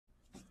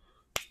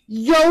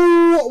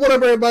Yo, what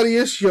up, everybody?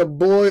 It's your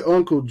boy,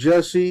 Uncle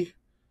Jesse,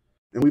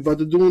 and we about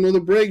to do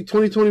another break.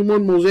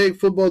 2021 Mosaic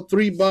Football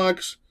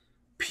 3-box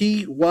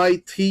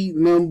PYT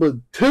number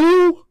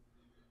 2.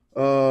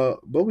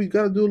 But we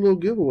got to do a little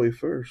giveaway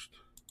first.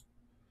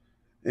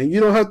 And you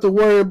don't have to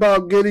worry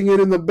about getting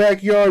it in the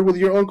backyard with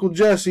your Uncle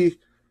Jesse,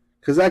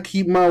 because I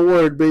keep my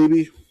word,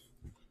 baby.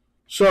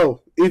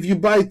 So, if you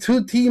buy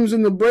 2 teams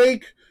in the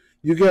break,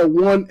 you get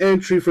 1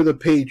 entry for the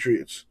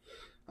Patriots.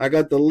 I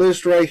got the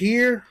list right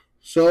here.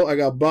 So I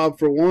got Bob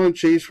for 1,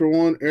 Chase for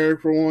 1,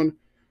 Eric for 1,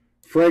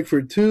 Frank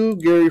for 2,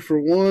 Gary for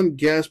 1,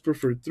 Gasper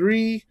for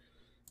 3,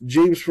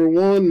 James for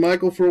 1,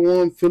 Michael for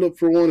 1, Philip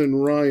for 1,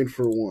 and Ryan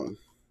for 1.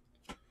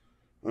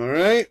 All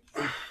right.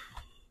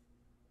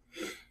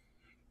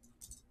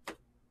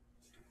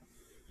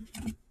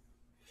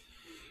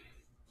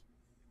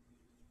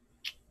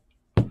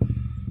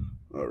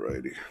 All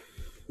righty.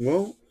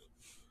 Well,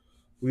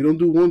 we don't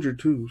do 1s or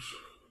 2s.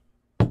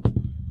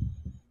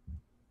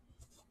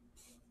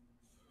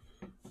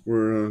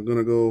 We're going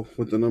to go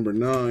with the number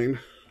 9.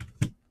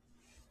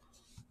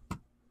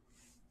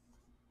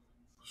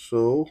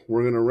 So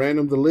we're going to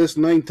random the list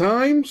 9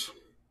 times.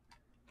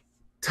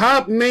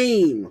 Top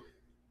name.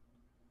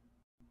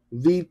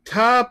 The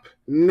top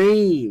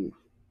name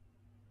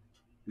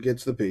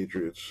gets the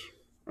Patriots.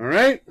 All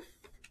right?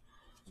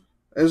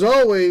 As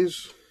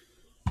always,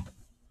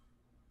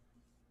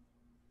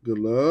 good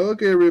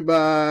luck,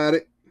 everybody.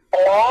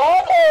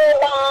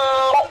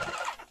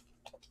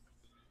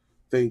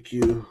 Thank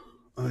you,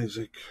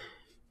 Isaac.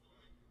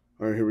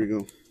 All right, here we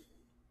go.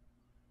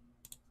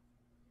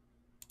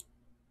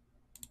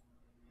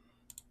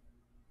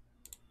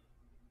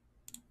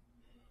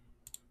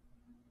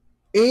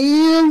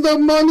 And the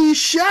money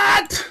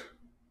shot.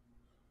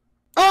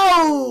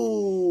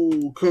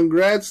 Oh,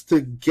 congrats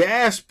to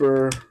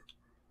Gasper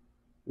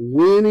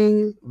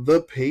winning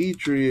the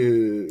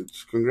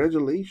Patriots.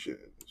 Congratulations.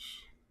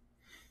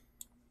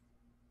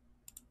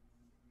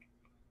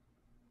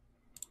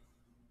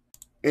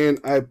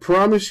 And I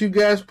promise you,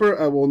 Gasper,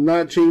 I will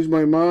not change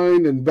my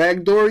mind and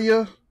backdoor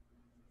you.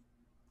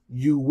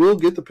 You will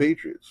get the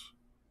Patriots.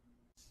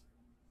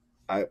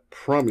 I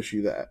promise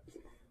you that.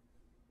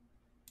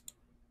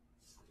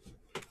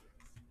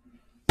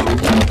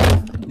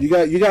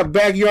 You got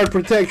backyard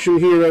protection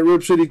here at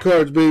Rip City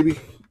Cards, baby.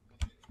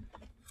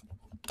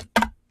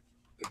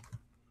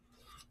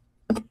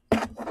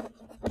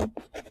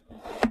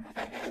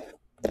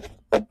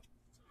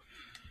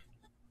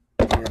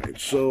 Alright,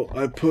 so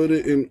I put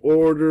it in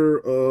order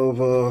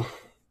of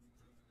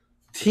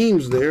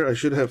teams there. I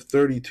should have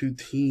 32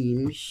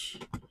 teams.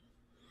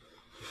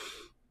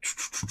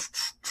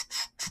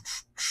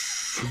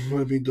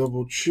 Let me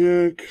double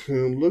check.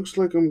 And looks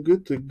like I'm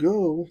good to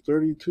go.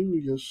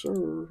 32, yes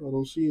sir. I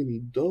don't see any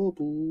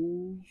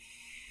doubles.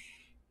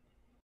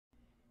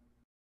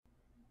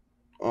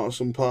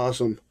 Awesome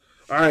possum.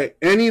 Alright,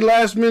 any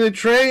last minute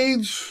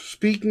trades?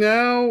 Speak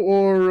now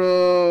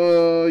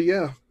or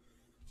yeah.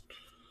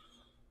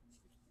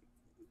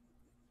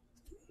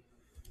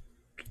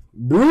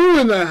 Brew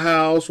in the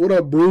house. What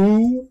up,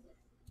 Brew?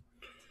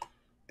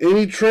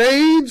 Any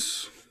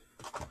trades?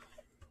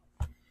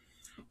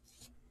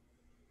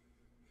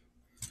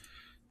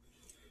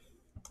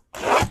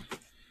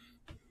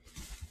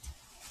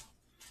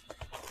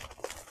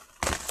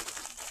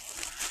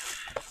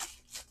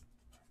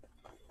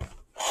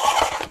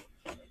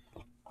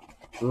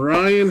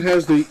 Ryan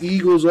has the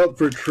Eagles up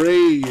for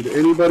trade.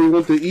 Anybody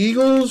want the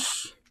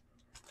Eagles?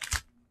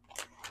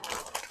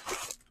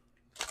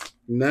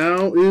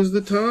 Now is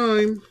the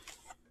time.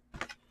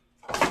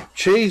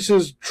 Chase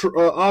is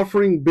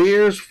offering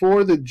Bears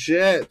for the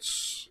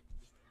Jets.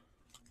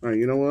 All right,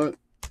 you know what?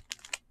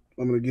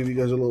 I'm going to give you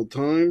guys a little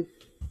time.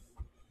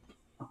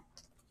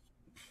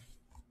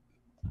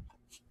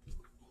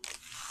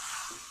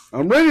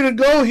 I'm ready to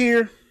go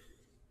here.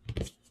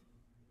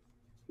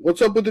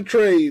 What's up with the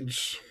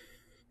trades?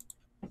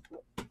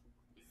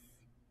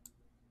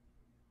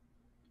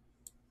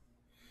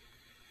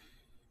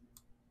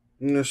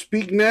 I'm going to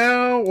speak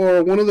now,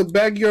 or one of the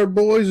backyard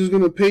boys is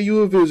going to pay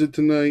you a visit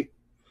tonight.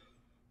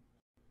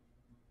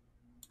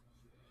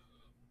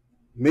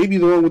 Maybe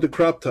the one with the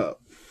crop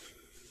top.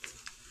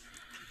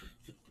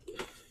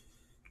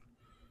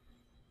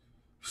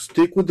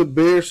 Stick with the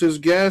Bears, says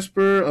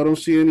Gasper. I don't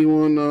see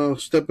anyone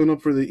stepping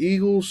up for the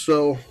Eagles,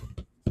 so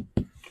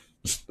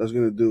that's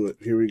going to do it.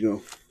 Here we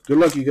go. Good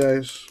luck, you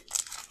guys.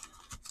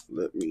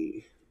 Let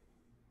me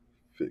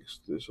fix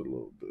this a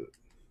little bit.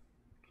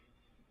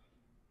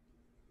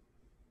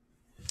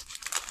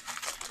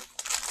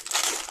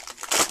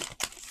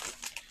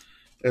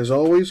 As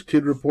always,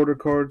 Kid Reporter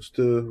cards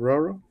to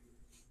Rara.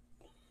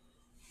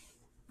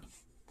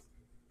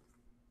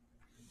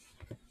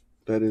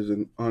 That is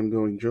an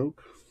ongoing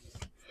joke.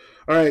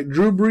 All right,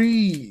 Drew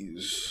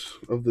Brees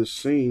of the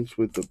Saints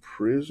with the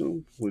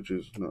Prism, which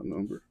is not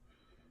numbered.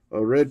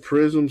 A red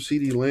Prism,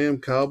 CeeDee Lamb,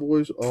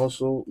 Cowboys,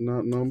 also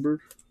not numbered.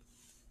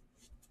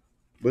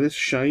 But it's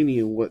shiny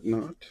and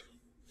whatnot.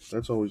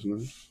 That's always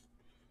nice.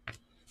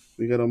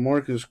 We got a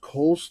Marcus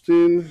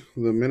Colston,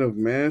 the Men of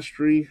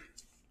Mastery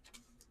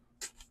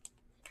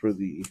for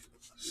the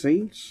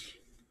Saints.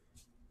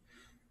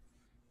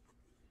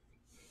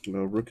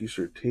 Rookie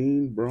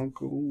Surtain,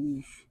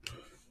 Broncos.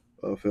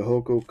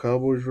 Fehoko,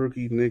 Cowboys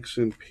rookie.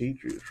 Nixon,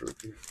 Patriots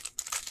rookie.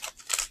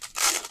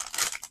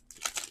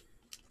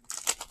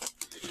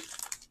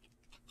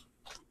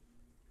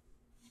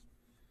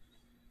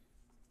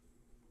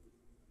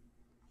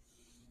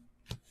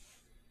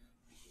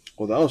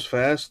 Well, that was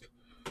fast.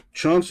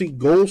 Chauncey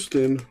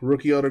Golston,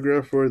 rookie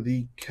autograph for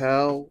the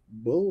Cowboys.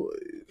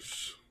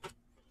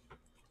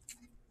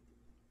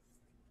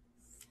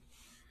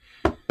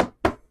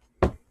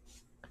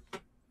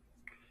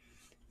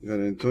 Got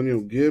Antonio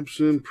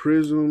Gibson,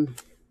 Prism,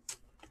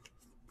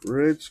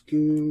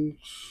 Redskins.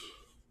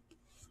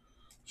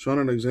 Sean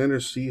Alexander,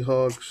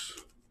 Seahawks,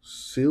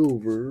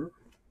 Silver.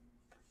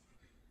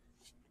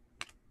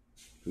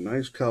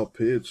 Nice Kyle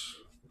Pitts,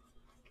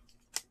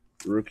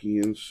 rookie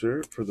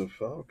insert for the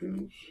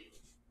Falcons.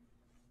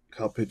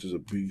 Kyle Pitts is a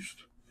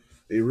beast.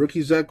 A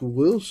rookie Zach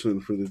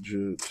Wilson for the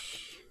Jets.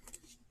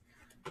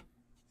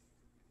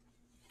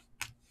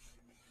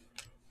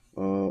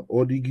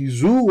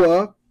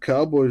 Odigizua,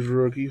 Cowboys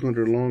rookie.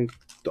 Hunter Long,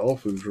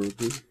 Dolphins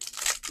rookie.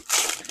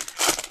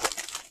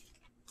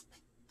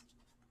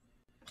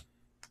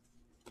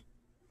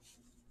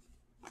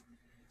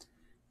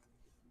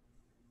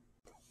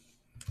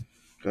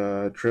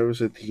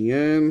 Travis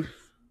Etienne,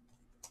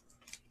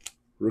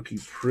 rookie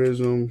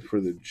Prism for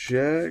the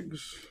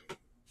Jags.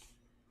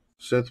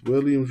 Seth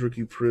Williams,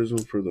 rookie Prism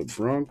for the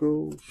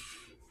Broncos.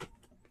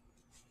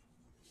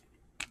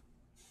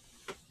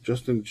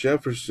 Justin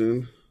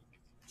Jefferson,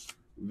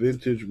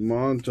 vintage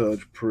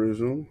montage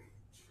Prism.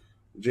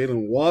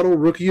 Jalen Waddle,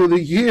 rookie of the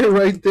year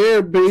right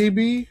there,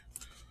 baby,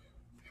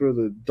 for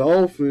the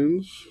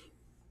Dolphins.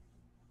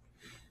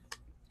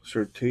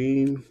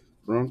 Surtain,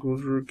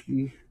 Broncos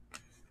rookie.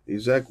 A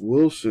Zach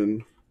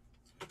Wilson,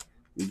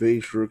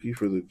 base rookie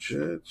for the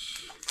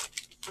Jets.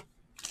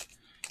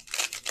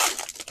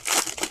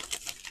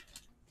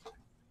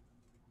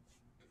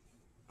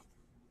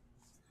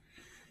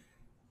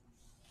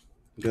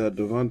 Got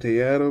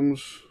Devontae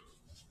Adams,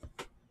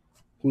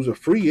 who's a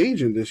free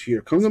agent this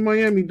year. Come to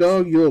Miami,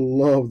 dog. You'll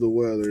love the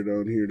weather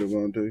down here,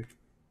 Devontae.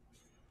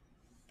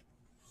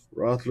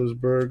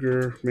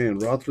 Roethlisberger. Man,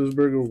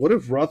 Roethlisberger. What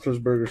if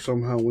Roethlisberger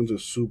somehow wins a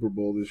Super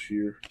Bowl this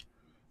year?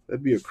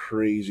 That'd be a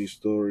crazy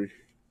story.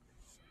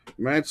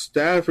 Matt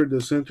Stafford, the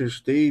center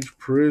stage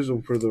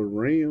Prism for the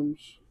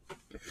Rams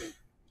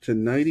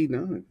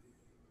 /99.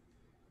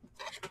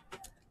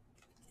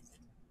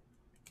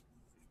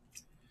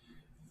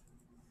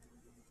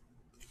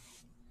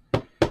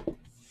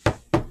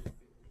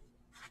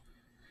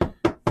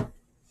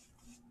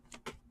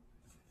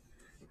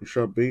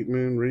 Rashad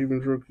Bateman,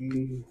 Ravens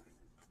rookie.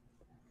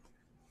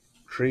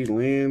 Trey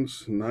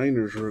Lance,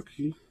 Niners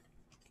rookie.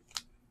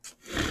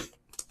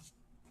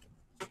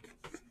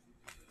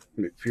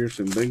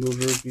 McPherson, Bengals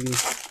rookie.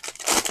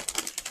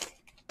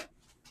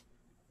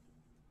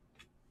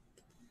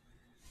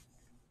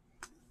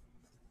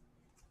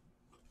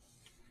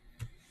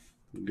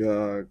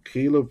 Got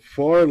Caleb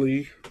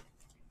Farley,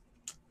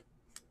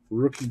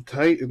 rookie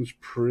Titans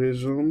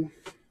Prism.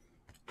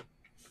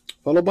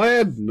 Followed by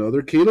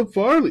another Caleb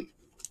Farley,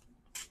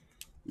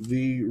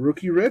 the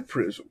rookie Red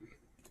Prism.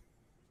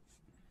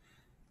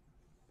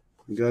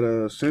 Got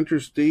a center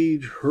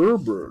stage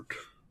Herbert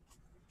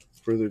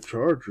for the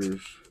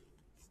Chargers.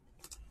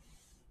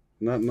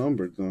 Not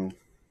numbered, though.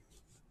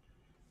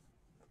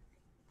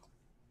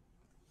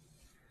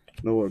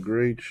 Noah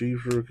Gray,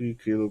 Chiefs rookie.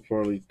 Caleb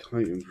Farley,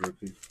 Titans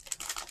rookie.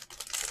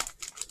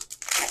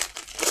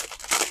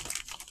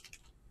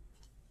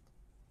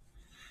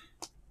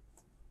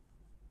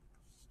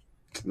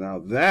 Now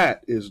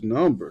that is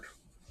numbered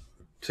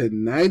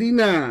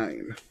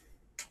 /99.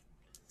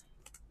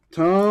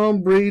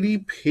 Tom Brady,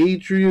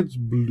 Patriots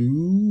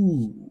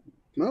blue.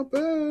 Not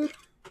bad.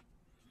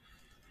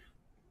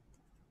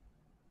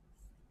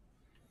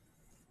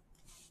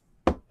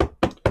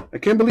 I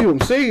can't believe I'm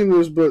saying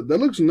this, but that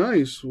looks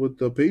nice with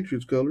the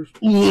Patriots colors.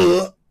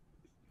 Ugh.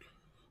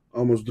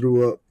 Almost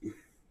drew up.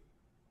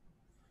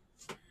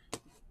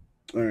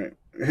 All right.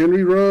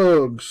 Henry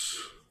Ruggs.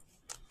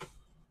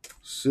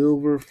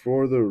 Silver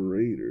for the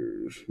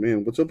Raiders.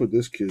 Man, what's up with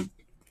this kid?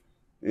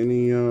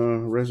 Any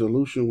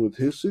resolution with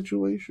his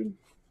situation?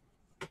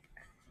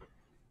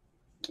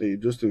 Hey,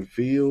 Justin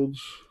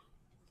Fields.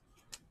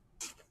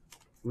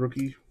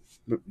 Rookie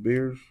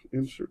Bears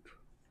insert.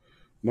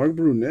 Mark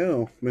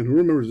Brunell. Man, who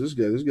remembers this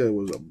guy? This guy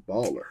was a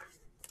baller.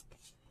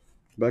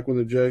 Back when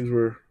the Jags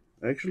were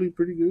actually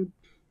pretty good.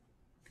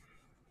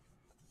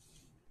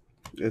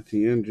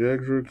 Etienne,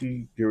 Jags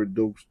rookie. Garrett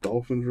Dokes,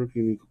 Dolphins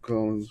rookie. Nico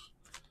Collins,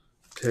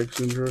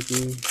 Texans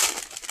rookie.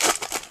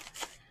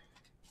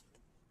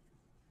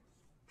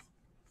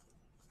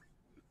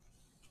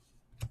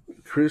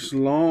 Chris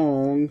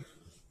Long,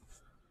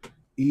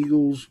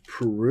 Eagles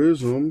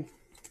Prism.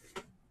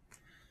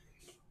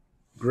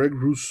 Greg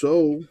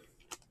Rousseau,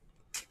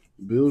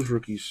 Bills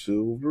rookie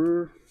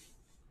silver.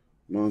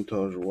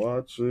 Montage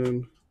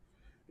Watson.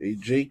 A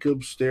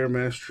Jacob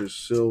Stairmaster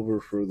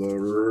Silver for the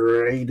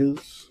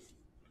Raiders.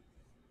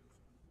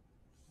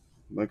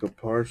 Micah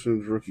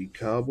Parsons Rookie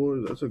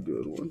Cowboys. That's a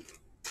good one.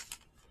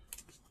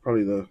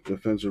 Probably the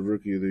Defensive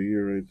Rookie of the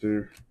Year right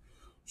there.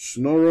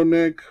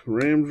 Snoronek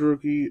Rams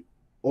Rookie.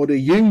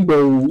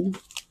 Odeyingbo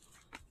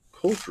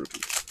Colts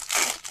Rookie.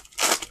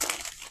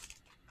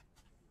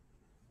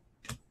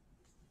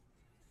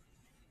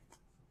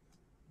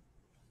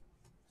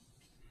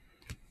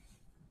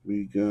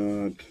 We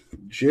got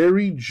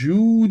Jerry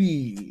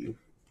Jeudy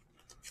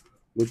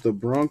with the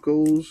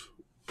Broncos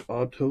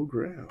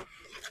autograph.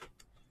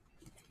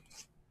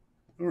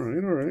 All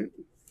right.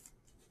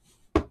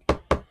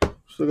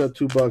 Still got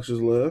 2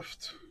 boxes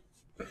left.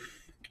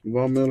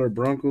 Von Miller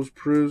Broncos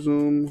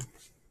Prism.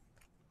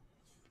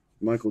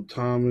 Michael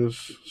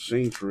Thomas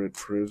Saints Red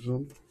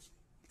Prism.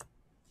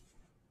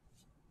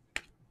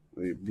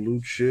 A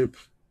blue chip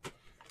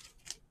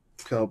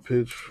Kyle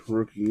Pitts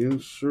rookie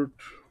insert.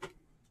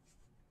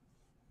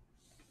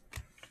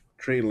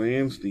 Trey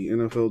Lance, the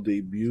NFL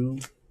debut.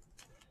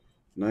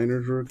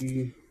 Niners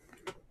rookie.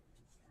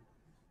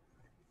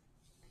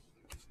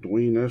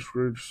 Dwayne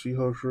Eskridge,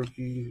 Seahawks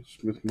rookie.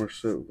 Smith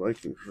Marset,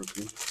 Vikings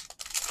rookie.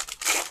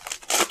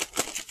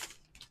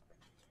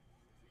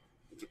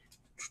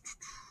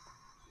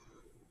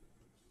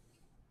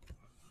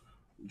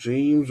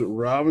 James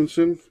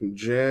Robinson,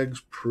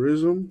 Jags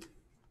Prism.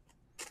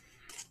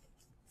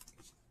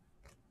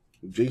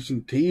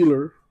 Jason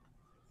Taylor,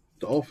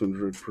 Dolphins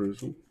Red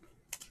Prism.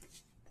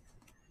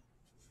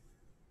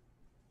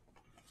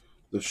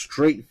 The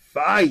Straight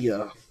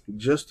Fire,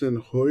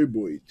 Justin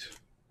Herbert.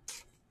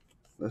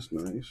 That's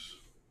nice.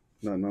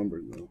 Not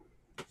numbered, though.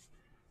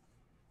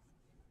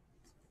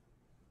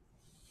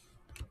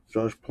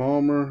 Josh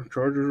Palmer,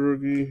 Chargers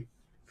rookie.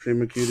 Trey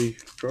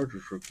McKitty,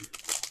 Chargers rookie.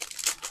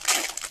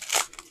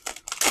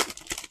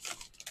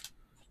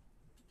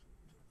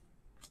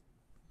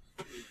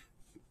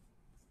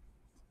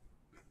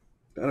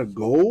 That a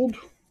gold?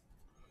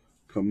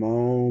 Come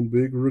on,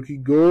 big rookie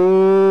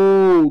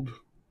gold.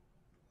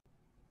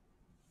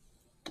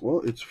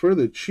 Well, it's for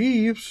the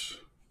Chiefs.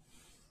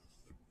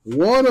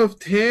 1 of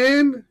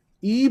 10.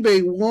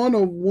 eBay 1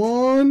 of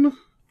 1.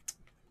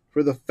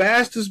 For the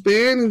fastest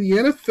band in the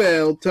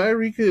NFL,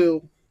 Tyreek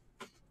Hill.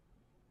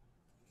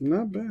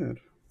 Not bad.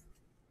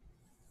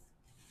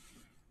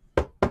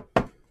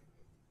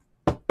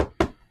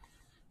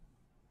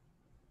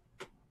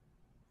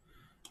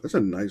 That's a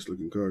nice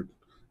looking card.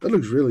 That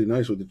looks really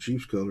nice with the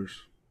Chiefs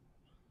colors.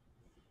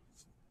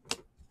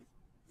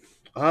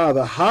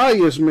 The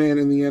highest man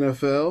in the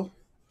NFL.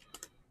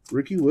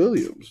 Ricky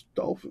Williams,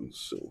 Dolphins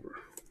silver.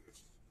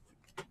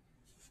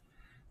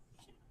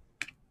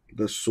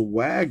 The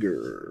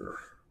Swagger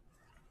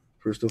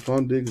for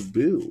Stephon Diggs,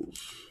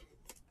 Bills.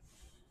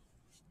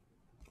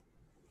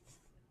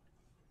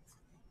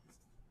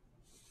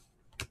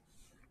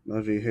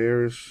 Najee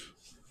Harris,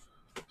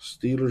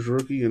 Steelers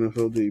rookie,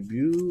 NFL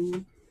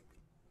debut.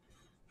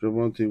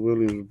 Javonte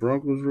Williams,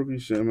 Broncos rookie.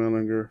 Sam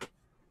Ehlinger,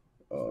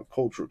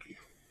 Colts rookie.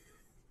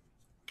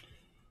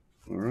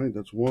 All right,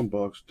 that's 1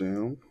 box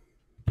down.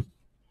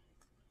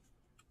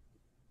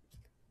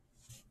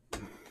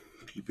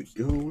 Keep it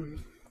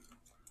going.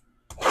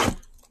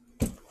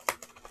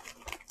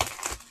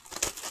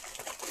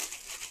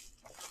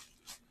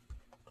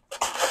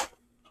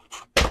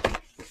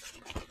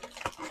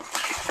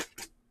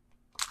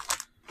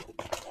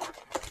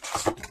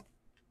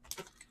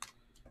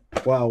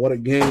 Wow, what a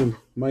game.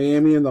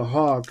 Miami and the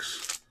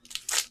Hawks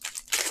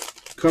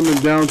coming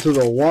down to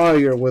the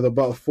wire with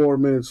about 4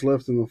 minutes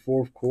left in the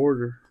 4th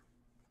quarter.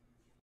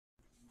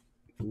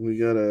 We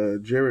got a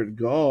Jared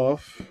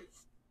Goff.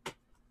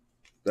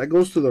 That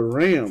goes to the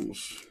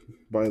Rams,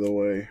 by the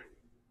way.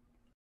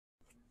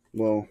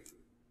 Well,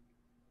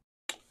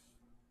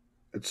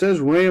 it says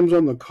Rams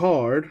on the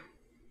card,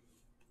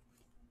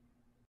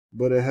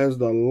 but it has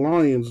the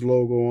Lions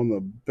logo on the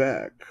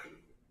back.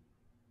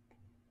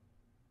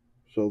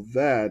 So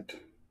that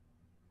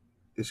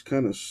is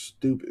kind of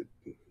stupid.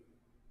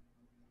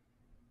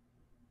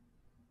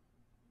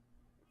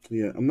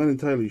 Yeah, I'm not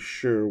entirely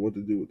sure what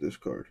to do with this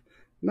card.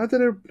 Not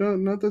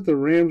that the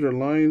Rams or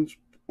Lions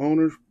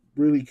owners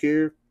really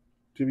care,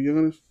 to be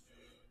honest.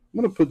 I'm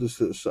going to put this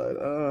to the side.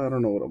 I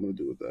don't know what I'm going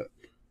to do with that.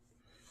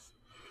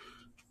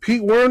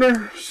 Pete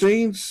Werner,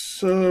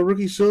 Saints,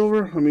 rookie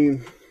silver. I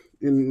mean,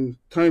 in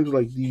times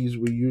like these,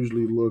 we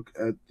usually look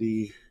at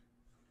the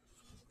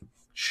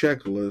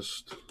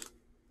checklist.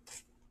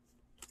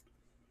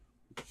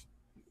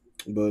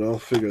 But I'll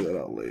figure that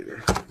out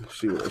later. Let's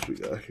see what else we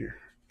got here.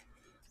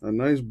 A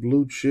nice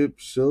blue chip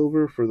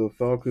silver for the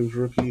Falcons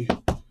rookie,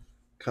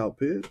 Kyle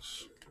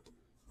Pitts.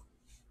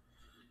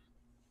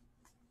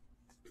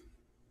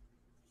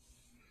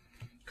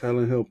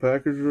 Kylan Hill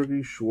Packers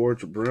rookie,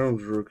 Schwartz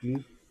Browns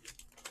rookie.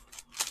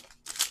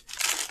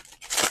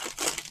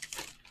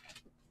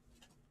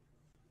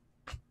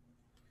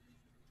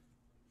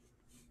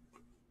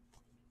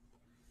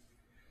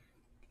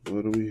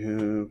 What do we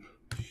have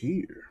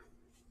here?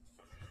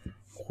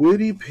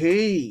 Quiddy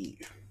Pay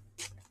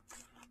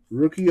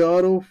Rookie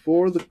auto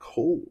for the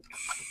Colts.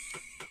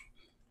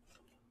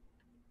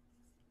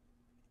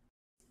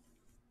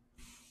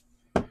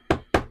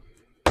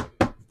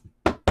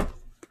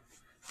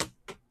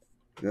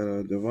 Got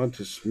a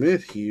Devonta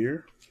Smith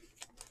here.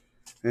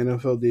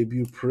 NFL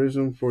debut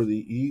prism for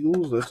the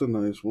Eagles. That's a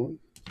nice one.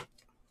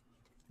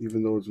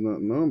 Even though it's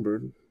not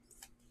numbered.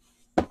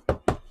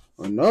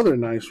 Another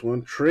nice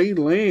one. Trey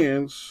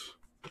Lance.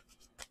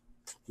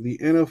 The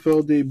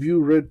NFL debut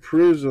red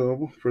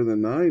prism for the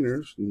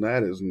Niners.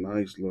 That is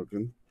nice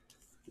looking.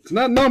 It's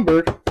not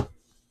numbered,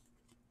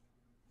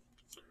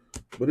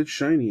 but it's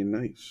shiny and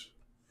nice.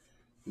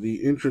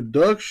 The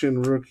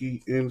introduction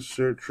rookie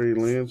insert Trey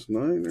Lance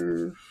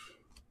Niners.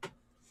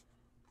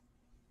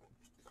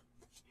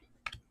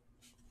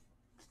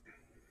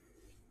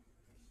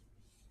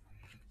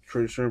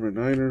 Trey Sermon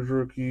Niners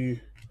rookie.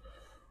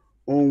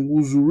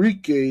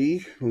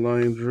 Onwuzurike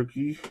Lions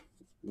rookie.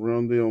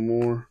 Rondale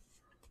Moore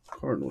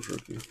Cardinals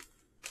rookie.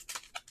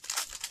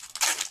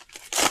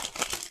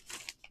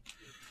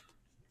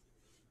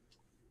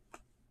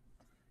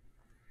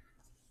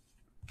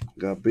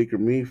 Got Baker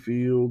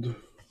Mayfield.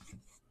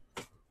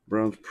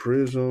 Browns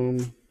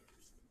prism.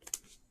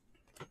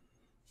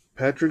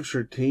 Patrick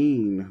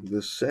Surtain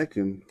the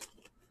second.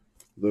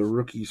 The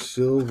rookie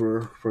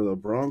silver for the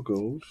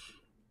Broncos.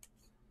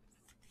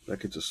 That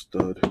kid's a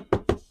stud.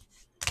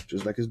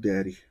 Just like his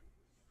daddy.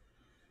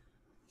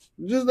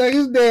 Just like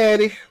his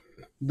daddy.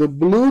 The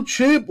blue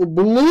chip,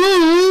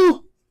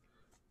 blue.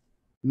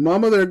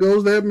 Mama, there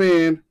goes that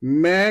man.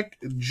 Mac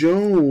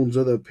Jones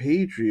of the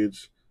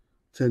Patriots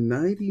to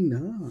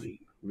 99.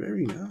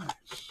 Very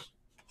nice.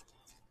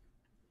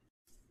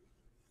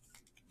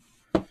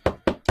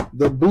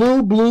 The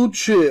blue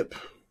chip.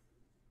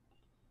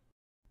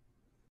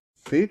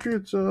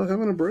 Patriots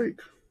having a break.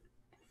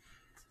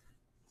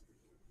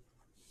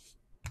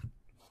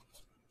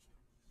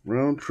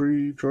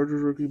 Roundtree,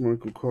 Chargers rookie.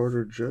 Michael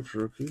Carter, Jets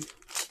rookie.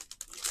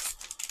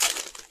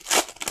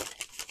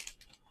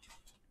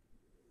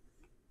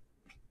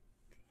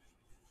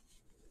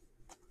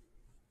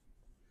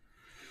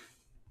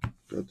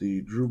 Got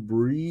the Drew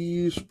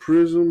Brees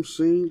Prism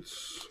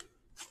Saints.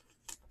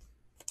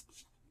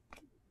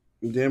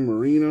 Dan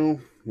Marino,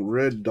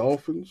 Red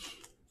Dolphins.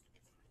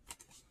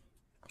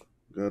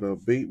 Got a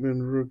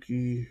Bateman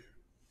rookie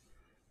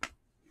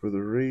for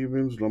the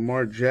Ravens.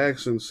 Lamar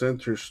Jackson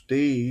center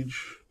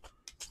stage,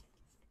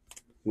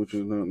 which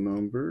is not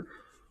numbered.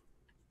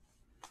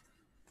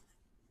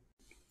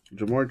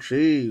 Jamar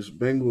Chase,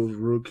 Bengals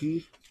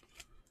rookie.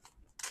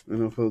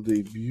 NFL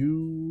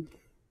debut.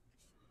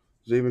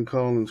 Zaven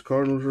Collins,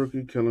 Cardinals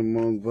rookie. Kellen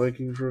Mond,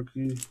 Vikings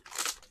rookie.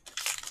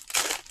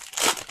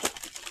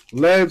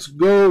 Let's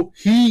go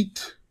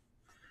Heat.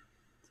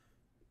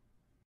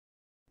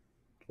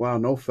 Wow,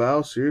 no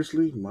foul?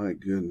 Seriously? My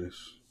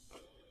goodness.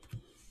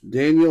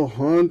 Daniel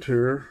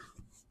Hunter,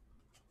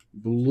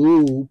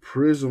 blue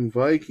Prism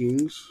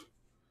Vikings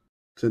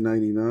to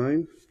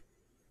 99.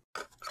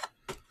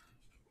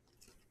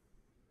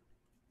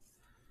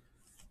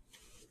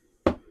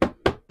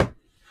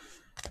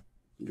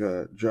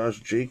 Got Josh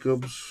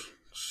Jacobs,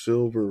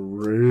 silver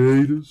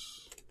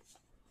Raiders.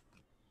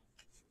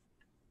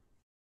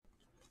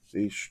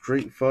 A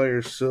straight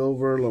fire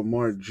silver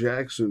Lamar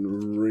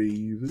Jackson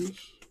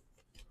Ravens.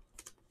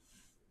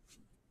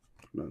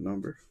 Not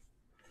numbered.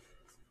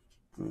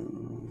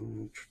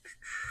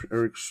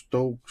 Eric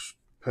Stokes,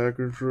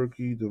 Packers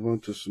rookie.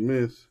 Devonta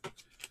Smith,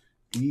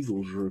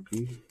 Eagles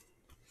rookie.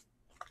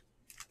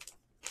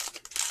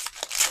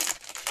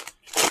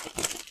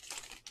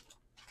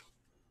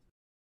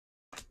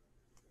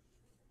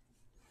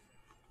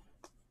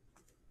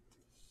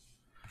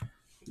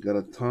 Got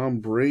a Tom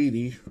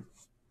Brady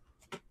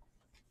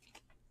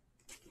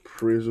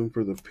prism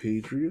for the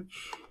Patriots.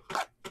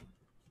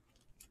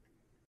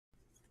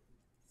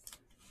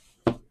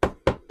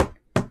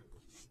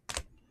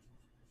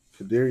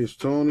 Kadarius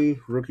Toney,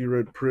 rookie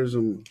red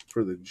prism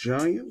for the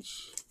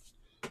Giants.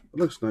 It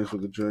looks nice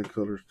with the Giant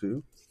colors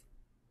too.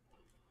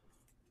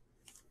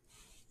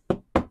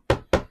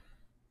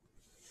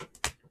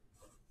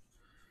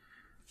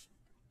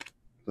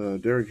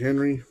 Derrick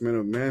Henry, Men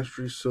of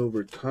Mastery,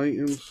 silver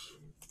Titans.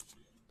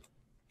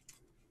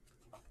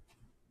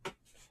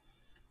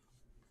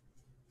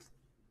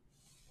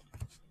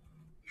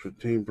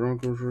 Surtain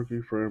Broncos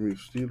rookie, Freiermuth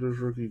Steelers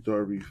rookie,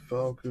 Darby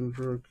Falcons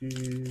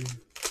rookie.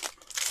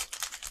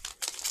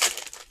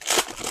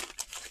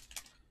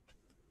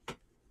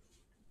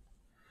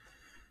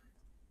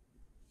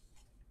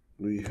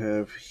 We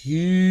have Heath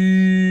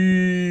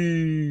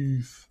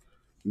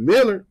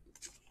Miller,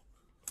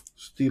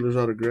 Steelers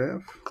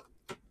autograph.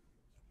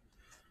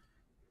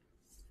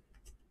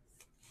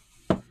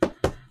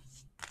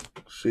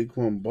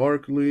 Saquon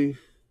Barkley,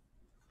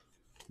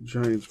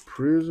 Giants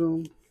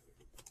prism.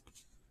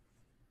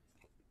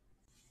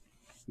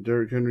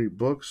 Derrick Henry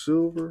Buck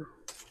silver.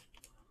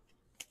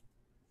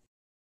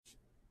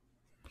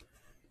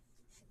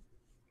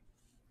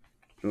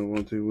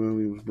 Javonte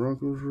Williams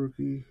Broncos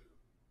rookie.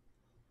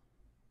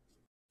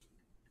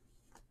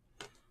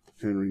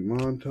 Henry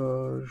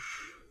Montage.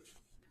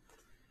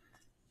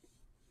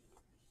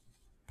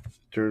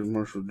 Terrence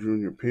Marshall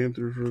Jr.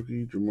 Panthers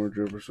rookie. Jamar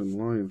Jefferson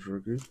Lions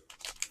rookie.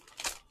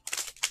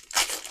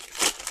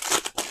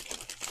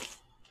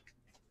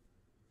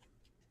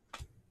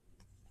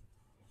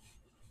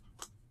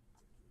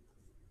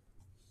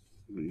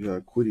 We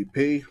got Kwity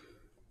Paye.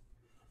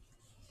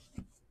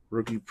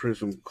 Rookie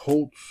Prism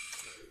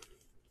Colts.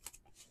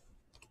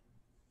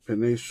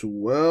 Penei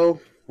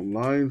Sewell,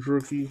 Lions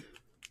rookie.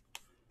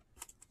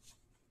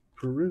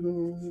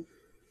 Prism.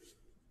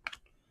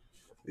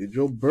 A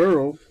Joe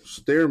Burrow,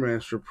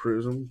 Stairmaster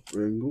Prism,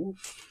 Bengals.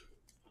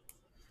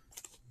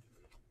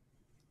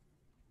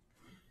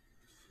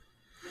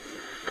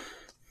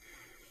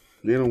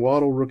 Jalen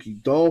Waddle, rookie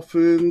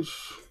Dolphins.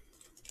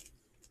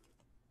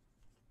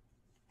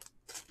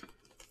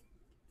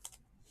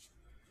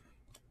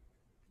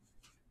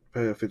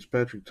 Pat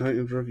Fitzpatrick,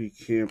 Titans rookie.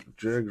 Camp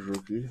Jags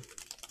rookie.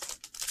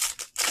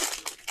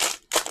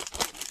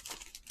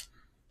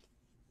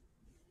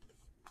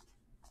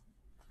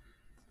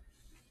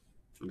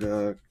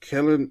 Got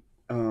Keenan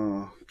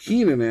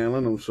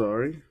Allen,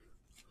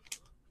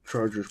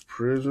 Chargers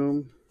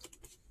Prism.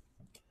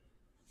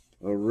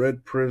 A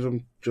red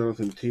Prism,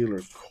 Jonathan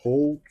Taylor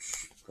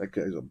Colts. That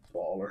guy's a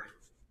baller.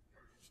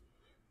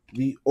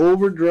 The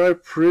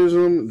Overdrive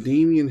Prism,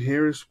 Damian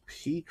Harris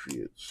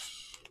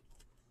Patriots.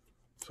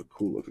 It's a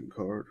cool looking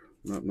card.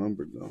 Not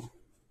numbered though.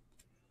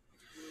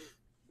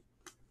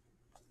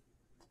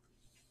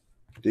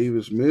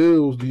 Davis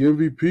Mills, the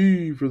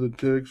MVP for the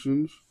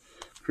Texans.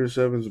 Chris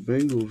Evans,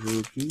 Bengals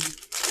rookie.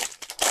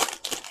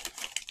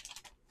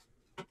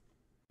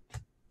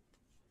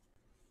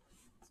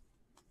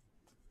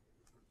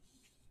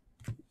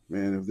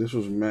 Man, if this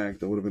was Mac,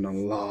 that would have been a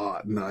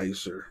lot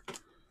nicer.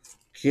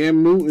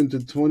 Cam Newton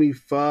to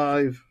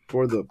 25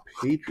 for the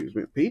Patriots.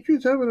 Man,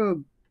 Patriots having a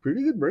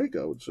pretty good break,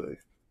 I would say.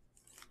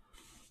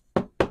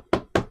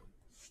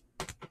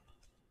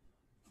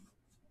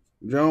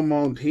 John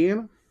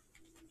Montana,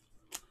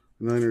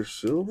 Niners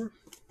silver.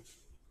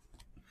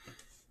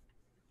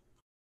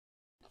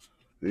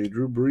 A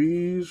Drew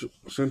Brees,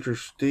 center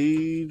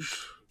stage,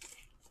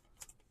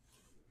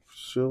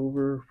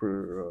 silver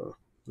for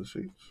the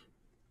Saints.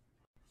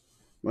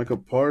 Micah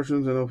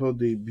Parsons, NFL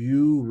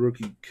debut,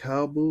 rookie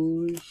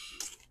Cowboys.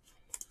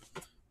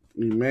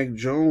 Mac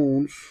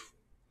Jones,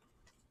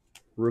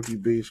 rookie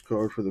base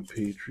card for the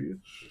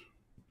Patriots.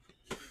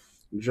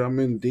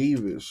 Jamin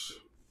Davis,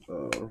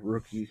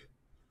 rookie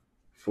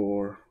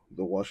for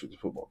the Washington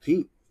football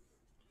team.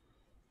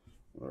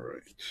 All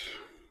right.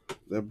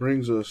 That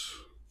brings us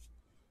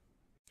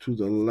to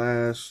the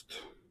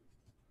last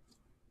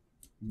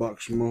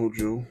Box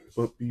Mojo.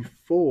 But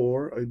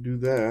before I do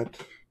that,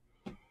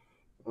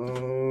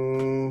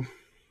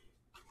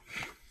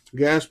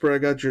 Gasper, I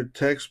got your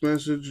text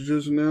message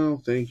just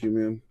now. Thank you,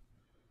 man.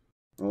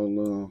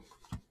 I'll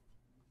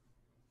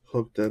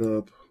hook that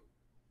up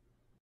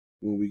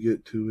when we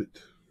get to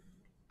it.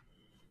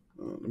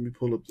 Let me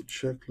pull up the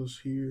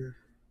checklist here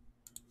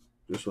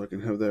just so I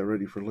can have that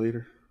ready for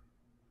later.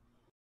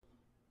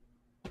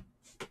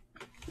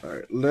 All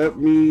right, let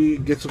me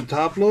get some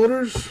top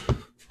loaders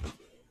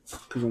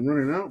because I'm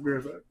running out. Be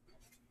right back.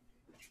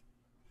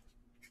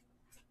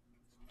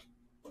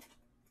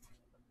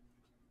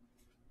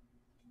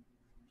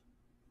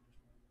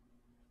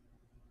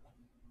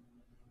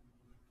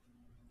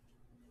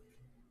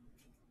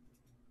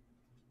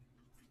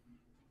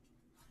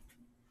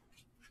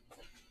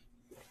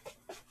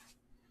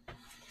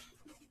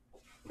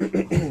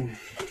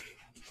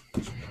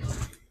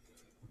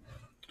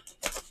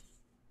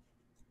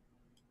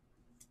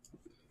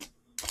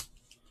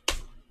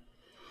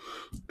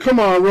 Come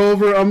on,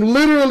 Rover. I'm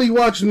literally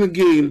watching the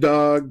game,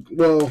 dog.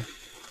 Well,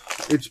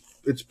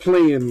 it's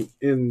playing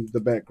in the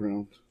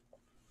background,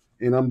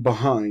 and I'm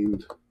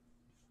behind.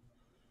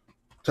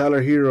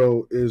 Tyler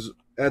Hero is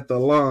at the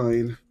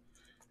line,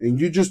 and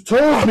you just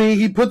told me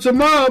he puts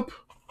him up.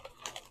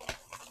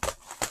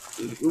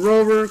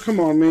 Rover, come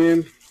on,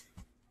 man.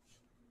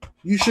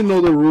 You should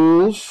know the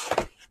rules.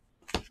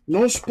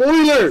 No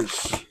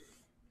spoilers.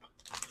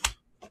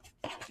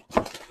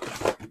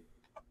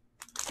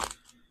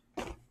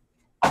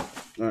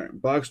 All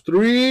right, box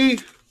 3.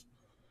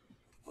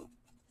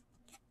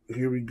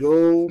 Here we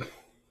go.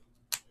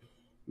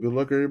 Good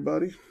luck,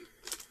 everybody.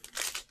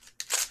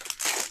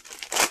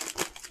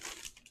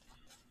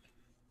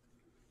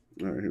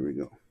 All right, here we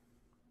go.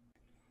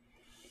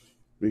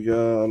 We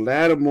got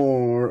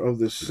Lattimore of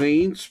the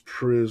Saints,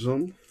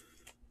 Prism.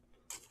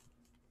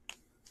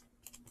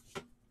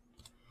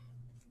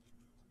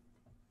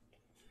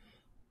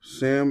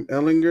 Sam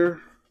Ehlinger,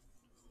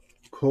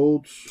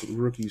 Colts,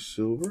 rookie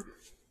silver.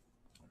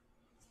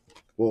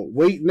 Well,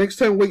 next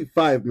time wait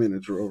 5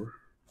 minutes, Rover.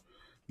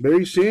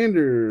 Barry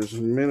Sanders,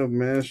 Men of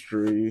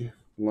Mastery,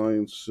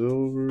 Lions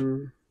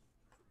silver.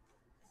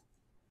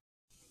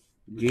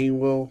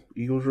 Gainwell,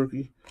 Eagles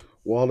rookie.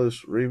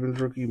 Wallace, Ravens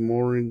rookie.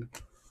 Mooring,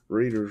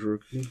 Raiders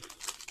rookie.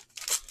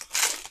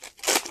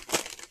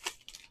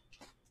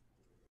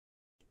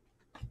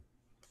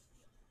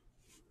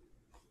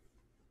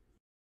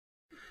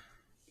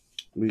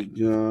 We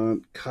got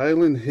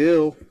Kylan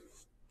Hill,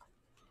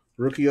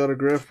 Rookie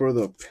autograph for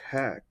the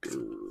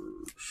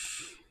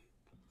Packers.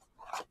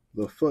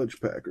 The Fudge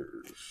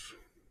Packers.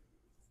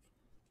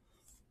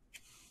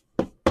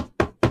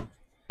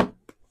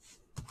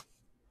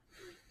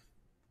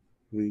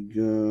 We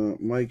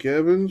got Mike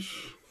Evans,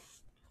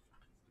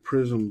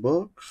 Prism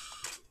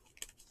Bucks.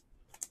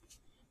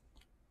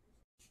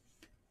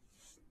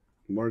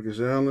 Marcus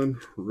Allen,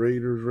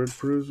 Raiders Red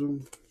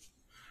Prism.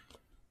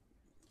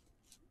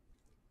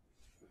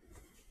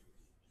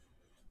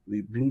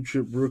 The blue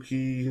chip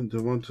rookie,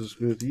 Devonta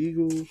Smith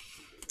Eagles.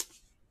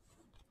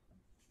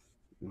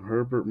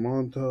 Herbert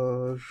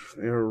Montage,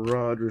 Aaron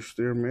Rodgers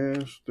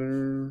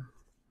Stairmaster.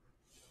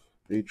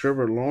 A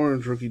Trevor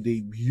Lawrence rookie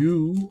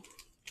debut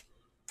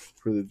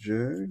for the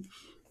Jags.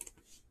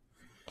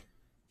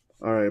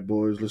 All right,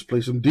 boys, let's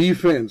play some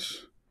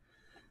defense.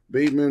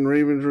 Bateman,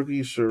 Ravens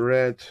rookie.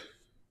 Surratt,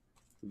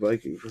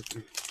 Vikings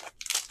rookie.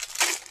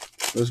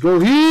 Let's go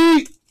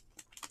Heat!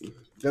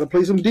 Gotta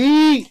play some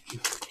D!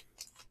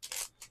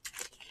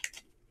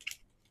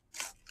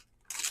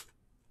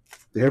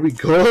 There we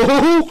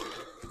go!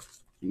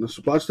 Let's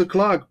watch the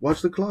clock.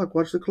 Watch the clock.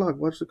 Watch the clock.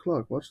 Watch the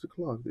clock. Watch the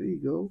clock. There you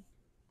go.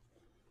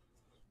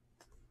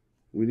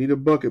 We need a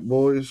bucket,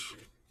 boys.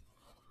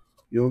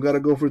 You don't gotta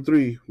go for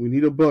 3. We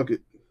need a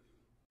bucket.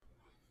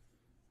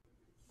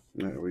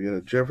 All right, we got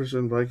a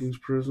Jefferson Vikings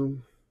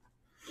Prism.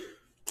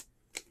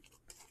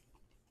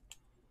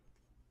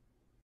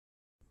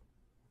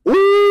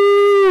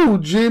 Ooh,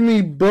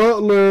 Jimmy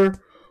Butler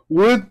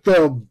with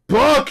the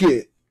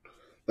bucket.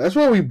 That's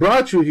why we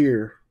brought you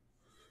here.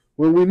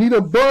 When we need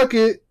a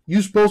bucket,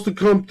 you're supposed to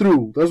come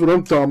through. That's what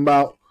I'm talking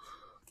about.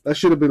 That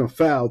should have been a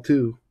foul,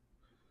 too.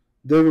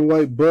 Devin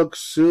White, Bucks,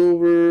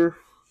 Silver.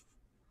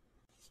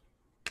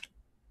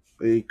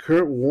 A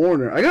Kurt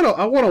Warner.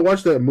 I want to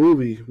watch that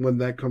movie when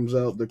that comes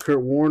out. The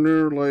Kurt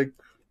Warner, like,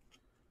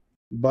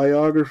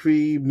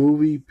 biography,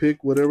 movie,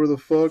 pick, whatever the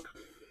fuck.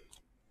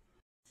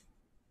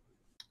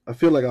 I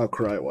feel like I'll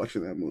cry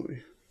watching that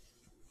movie.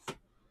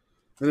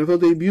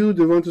 NFL debut,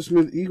 Devonta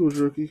Smith, Eagles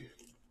rookie.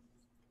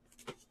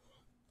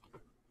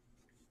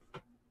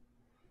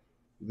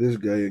 This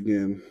guy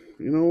again.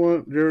 You know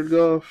what, Jared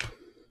Goff?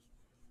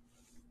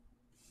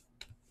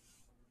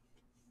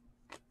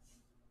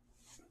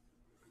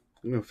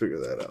 I'm going to figure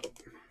that out.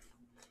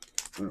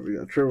 All right, we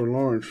got Trevor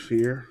Lawrence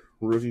here.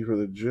 Rookie for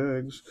the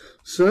Jags.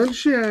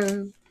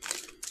 Sunshine.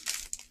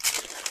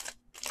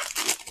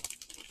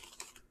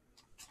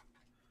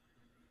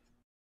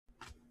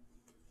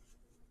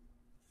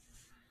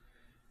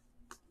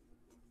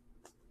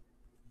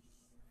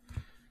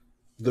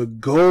 The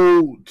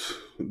GOAT,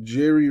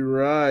 Jerry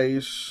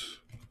Rice,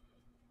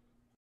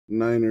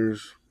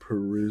 Niners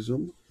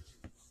Prism.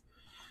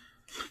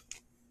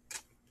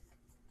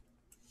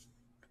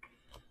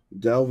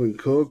 Dalvin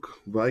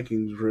Cook,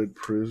 Vikings Red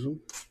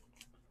Prism.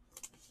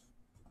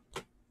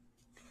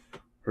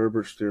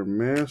 Herbert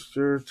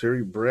Stairmaster,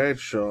 Terry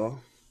Bradshaw,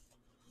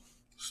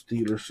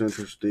 Steelers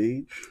Center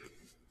Stage.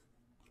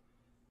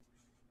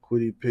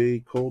 Quiddy Pay,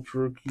 Colts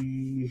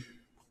rookie.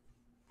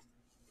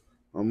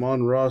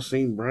 Amon-Ra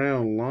St.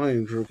 Brown,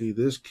 Lions rookie.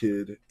 This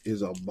kid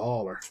is a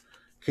baller.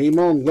 Came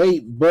on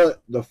late,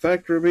 but the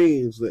fact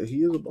remains that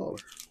he is a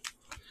baller.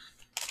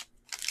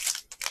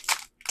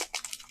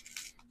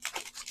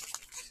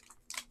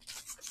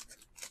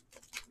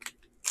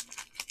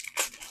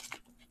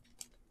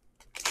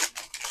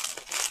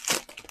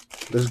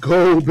 Let's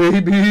go,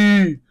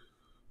 baby!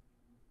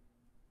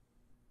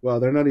 Wow,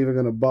 they're not even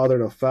going to bother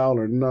to foul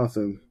or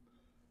nothing.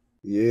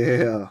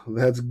 Yeah,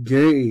 that's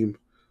game.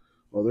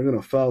 Oh, they're going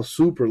to foul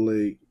super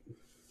late.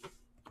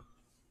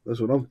 That's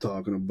what I'm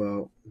talking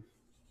about.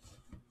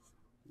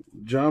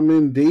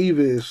 Jamin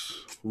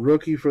Davis,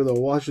 rookie for the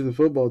Washington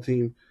football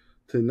team,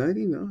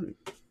 /99.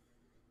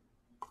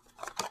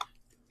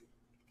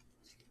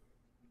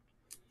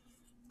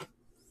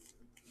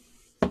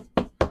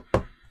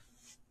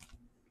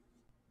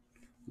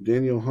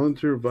 Daniel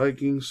Hunter,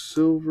 Vikings,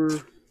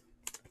 silver.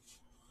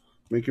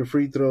 Make your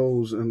free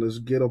throws and let's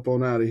get up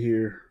on out of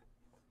here.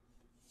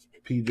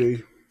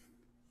 PJ.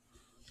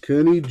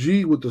 Kenny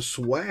G with the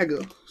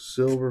swagger.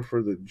 Silver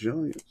for the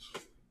Giants.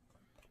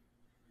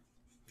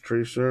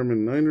 Trey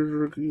Sermon, Niners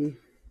rookie.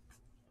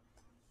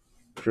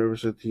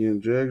 Travis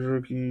Etienne, Jags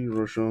rookie.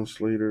 Rashawn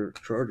Slater,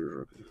 Chargers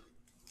rookie.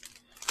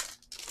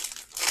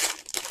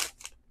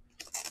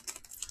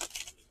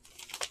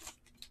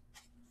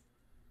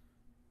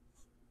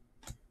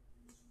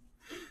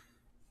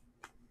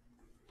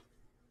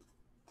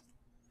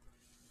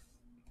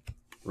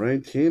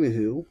 Ryan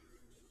Tannehill,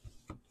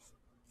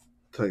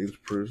 Titans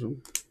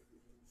Prism.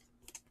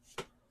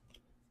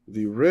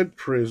 The red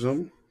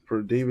prism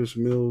for Davis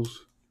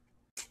Mills,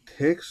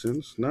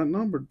 Texans. Not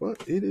numbered,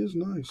 but it is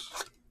nice.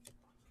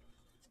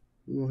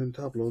 We'll go ahead and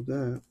top load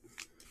that.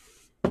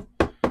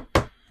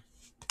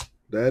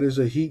 That is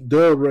a Heat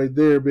dub right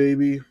there,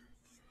 baby.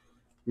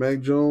 Mac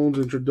Jones,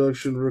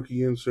 introduction,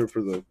 rookie insert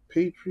for the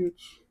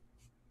Patriots.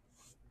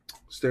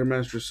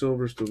 Stairmaster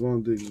Silver,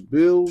 Stephon Diggs,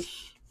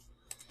 Bills.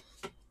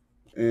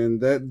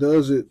 And that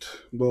does it.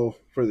 Well,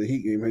 for the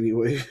Heat game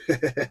anyway.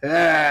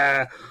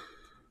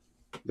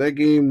 That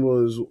game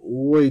was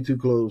way too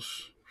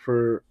close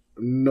for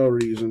no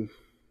reason.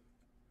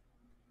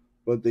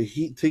 But the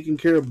Heat taking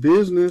care of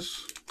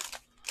business.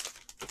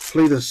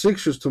 Play the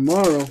Sixers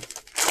tomorrow.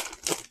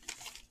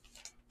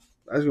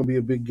 That's going to be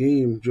a big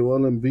game.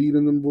 Joel Embiid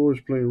and them boys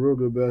playing real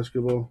good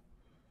basketball.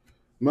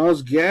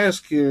 Myles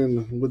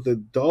Gaskin with the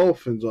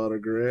Dolphins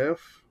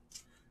autograph.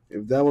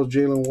 If that was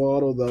Jalen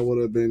Waddle, that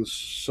would have been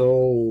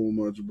so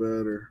much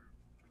better.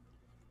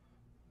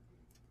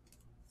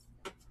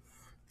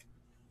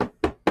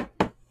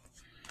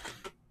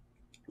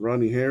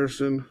 Ronnie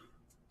Harrison,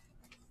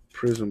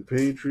 Prism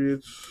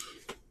Patriots.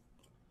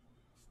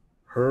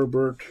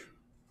 Herbert,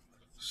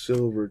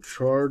 Silver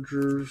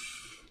Chargers.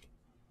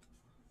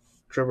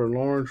 Trevor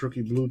Lawrence,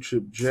 rookie blue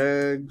chip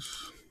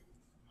Jags.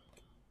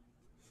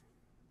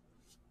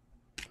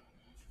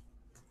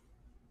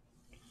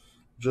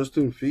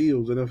 Justin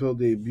Fields, NFL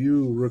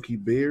debut, rookie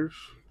Bears.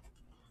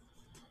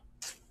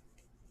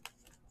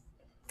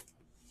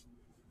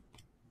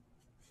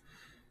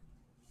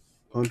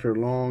 Hunter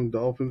Long,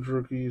 Dolphins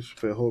rookies.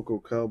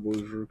 Fehoko,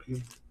 Cowboys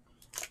rookie.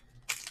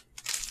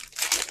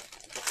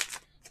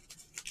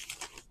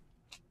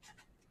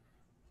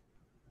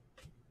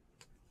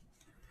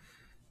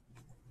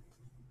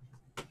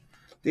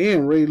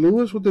 Damn, Ray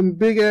Lewis with them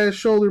big ass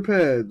shoulder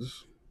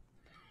pads.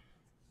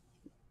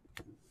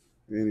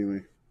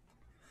 Anyway.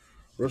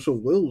 Russell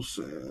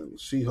Wilson,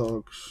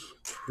 Seahawks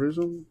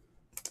Prism.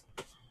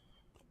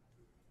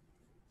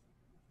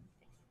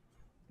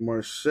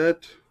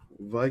 Marset,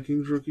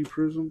 Vikings rookie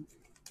Prism.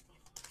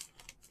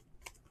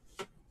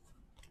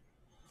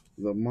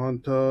 The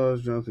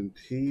Montage, Jonathan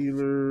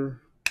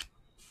Taylor.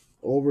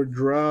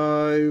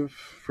 Overdrive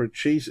for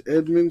Chase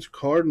Edmonds,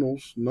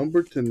 Cardinals,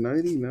 number to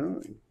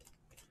 99.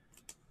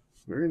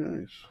 Very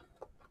nice.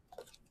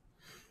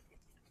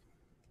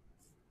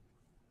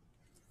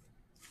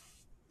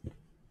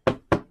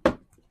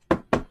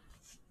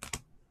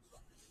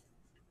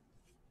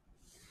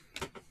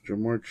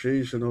 Jamar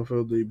Chase,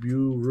 NFL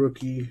debut,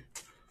 rookie,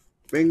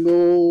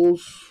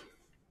 Bengals.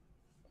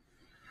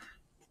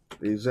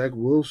 A Zach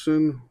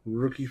Wilson,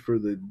 rookie for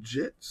the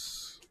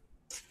Jets.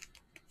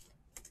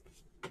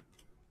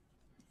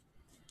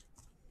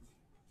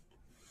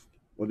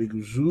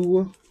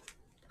 Odiguzua,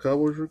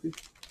 Cowboys rookie.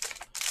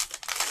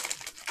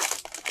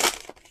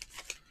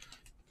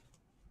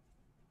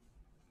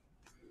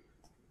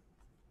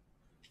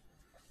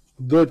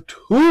 The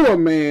Tua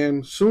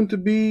man, soon to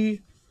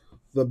be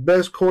the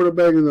best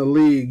quarterback in the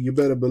league. You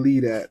better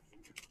believe that.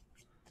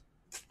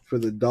 For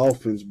the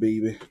Dolphins,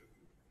 baby.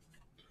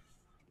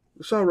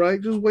 It's all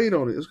right. Just wait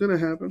on it. It's going to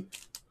happen.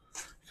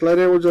 Clyde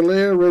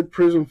Edwards-Helaire, red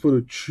prism for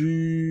the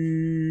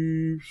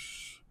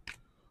Chiefs.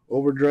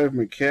 Overdrive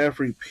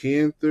McCaffrey,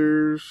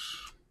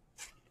 Panthers.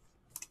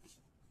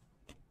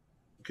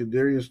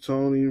 Kadarius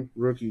Toney,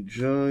 rookie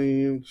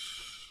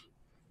Giants.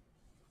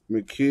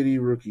 McKitty,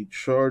 rookie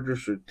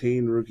Chargers.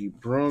 Surtain, rookie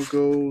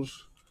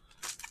Broncos.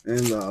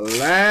 And the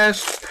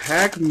last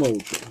pack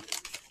mojo.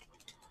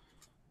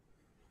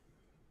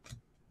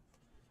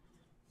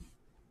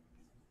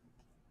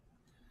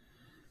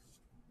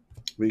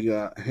 We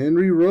got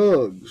Henry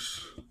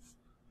Ruggs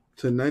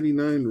to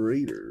 99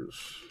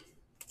 Raiders.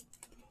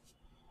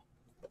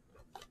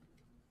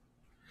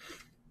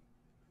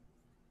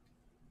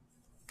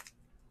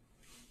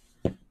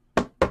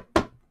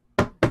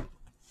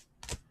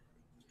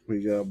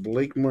 We got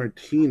Blake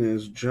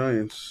Martinez,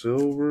 Giants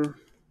silver.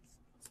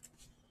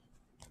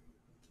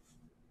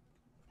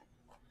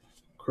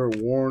 Kurt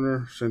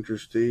Warner, center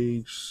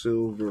stage,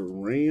 silver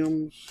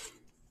Rams.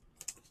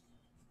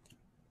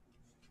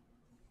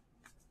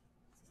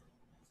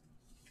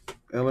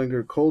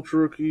 Ellinger Colts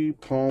rookie,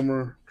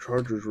 Palmer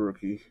Chargers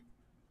rookie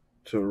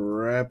to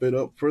wrap it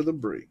up for the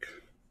break.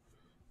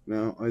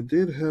 Now I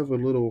did have a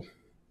little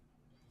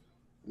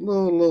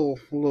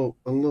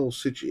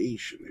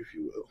situation, if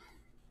you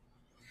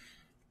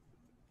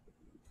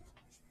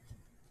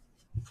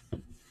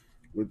will,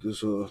 with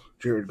this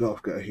Jared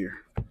Goff guy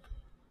here.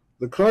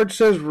 The card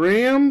says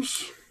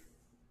Rams,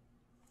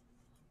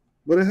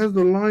 but it has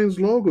the Lions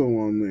logo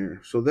on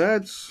there, so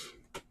that's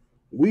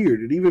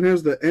weird. It even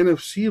has the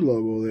NFC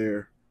logo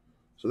there,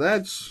 so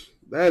that's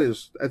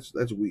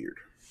weird.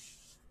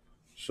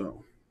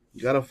 So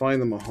you gotta find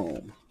them a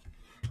home.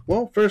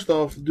 Well, first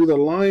off, do the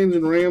Lions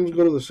and Rams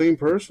go to the same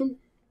person?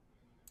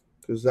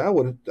 Because that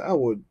would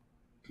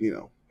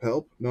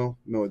help. No,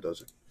 it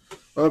doesn't.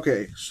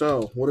 Okay,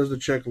 so what does the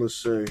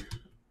checklist say?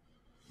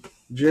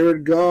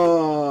 Jared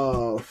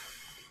Goff.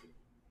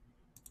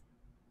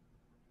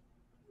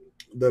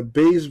 The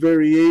base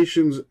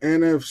variations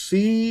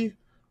NFC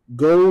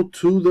go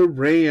to the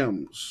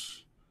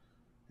Rams.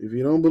 If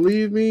you don't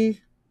believe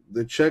me,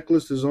 the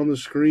checklist is on the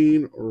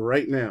screen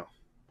right now.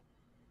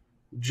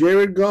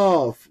 Jared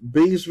Goff,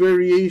 base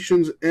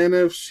variations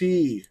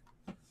NFC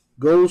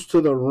goes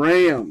to the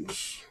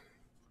Rams,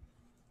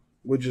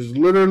 which is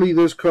literally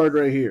this card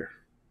right here.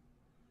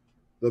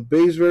 The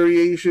base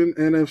variation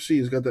NFC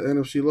has got the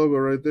NFC logo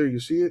right there. You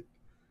see it?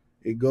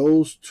 It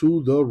goes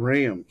to the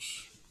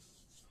Rams.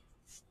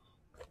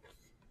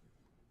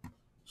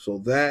 So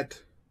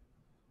that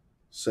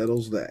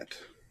settles that.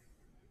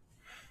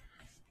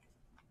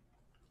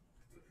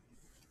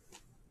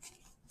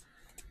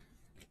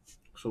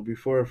 So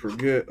before I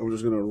forget, I'm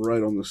just going to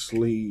write on the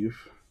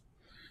sleeve.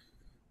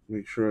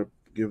 Make sure I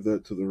give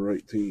that to the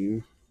right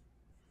team,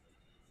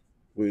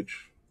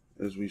 which,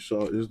 as we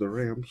saw, is the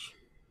Rams.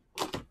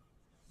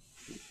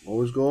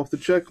 Always go off the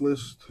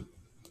checklist.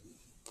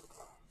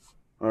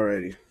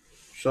 Alrighty.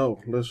 So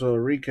let's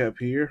recap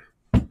here.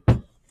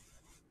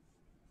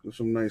 Get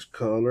some nice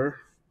color.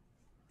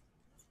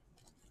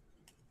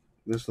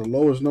 This the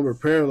lowest number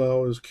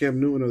parallel is Cam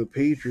Newton of the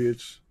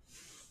Patriots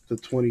to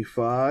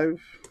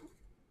 25.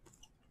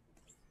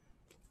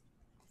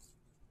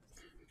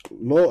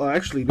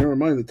 Actually, never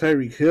mind. The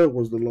Tyreek Hill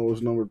was the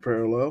lowest numbered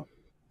parallel.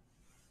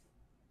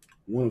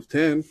 1 of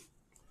 10.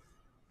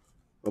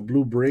 A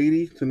blue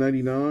Brady to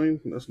 99.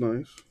 That's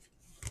nice.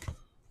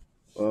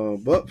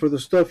 But for the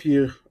stuff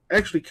you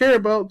actually care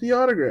about, the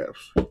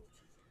autographs.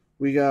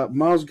 We got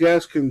Myles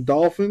Gaskin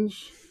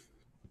Dolphins,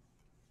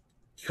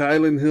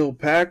 Kylan Hill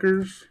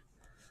Packers,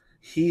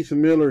 Heath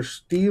Miller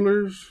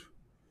Steelers,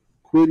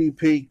 Kwity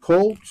Paye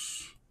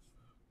Colts,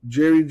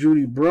 Jerry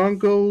Jeudy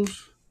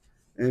Broncos,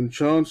 and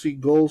Chauncey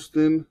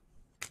Golston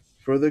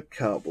for the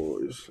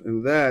Cowboys.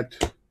 And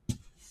that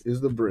is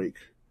the break.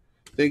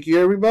 Thank you,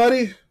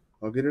 everybody.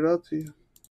 I'll get it out to you.